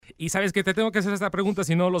Y sabes que te tengo que hacer esta pregunta,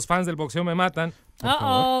 si no los fans del boxeo me matan.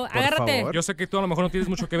 Agárrate. favor. Yo sé que tú a lo mejor no tienes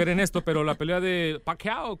mucho que ver en esto, pero la pelea de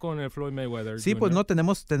Pacquiao con el Floyd Mayweather. Sí, Jr. pues no,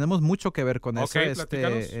 tenemos mucho que ver con Ok, eso.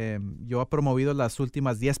 platícanos. Yo he promovido las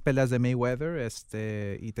últimas 10 peleas de Mayweather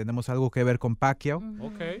y tenemos algo que ver con Pacquiao.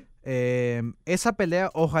 Ok. Esa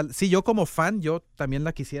pelea, ojalá, sí, yo como fan, yo también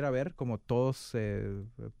la quisiera ver, como todos,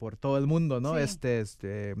 por todo el mundo, ¿no? Sí.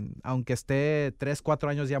 Aunque esté 3,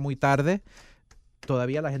 4 años ya muy tarde,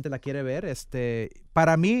 todavía la gente la quiere ver.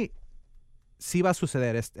 Para mí, sí va a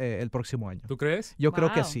suceder el próximo año. ¿Tú crees? Yo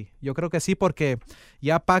creo que Wow. sí. Yo creo que sí, porque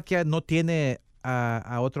ya Pacquiao no tiene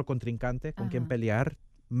a otro contrincante con quien Ajá. pelear.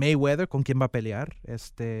 Mayweather, ¿con quién va a pelear?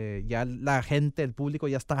 Ya la gente, el público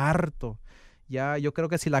ya está harto. Ya, yo creo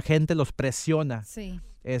que si la gente los presiona Sí.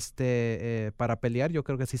 para pelear, yo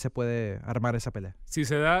creo que sí se puede armar esa pelea. Si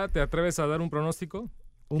se da, ¿te atreves a dar un pronóstico?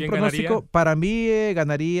 Un ¿Quién pronóstico, ganaría? para mí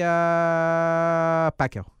ganaría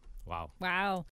Pacquiao. Wow. Wow.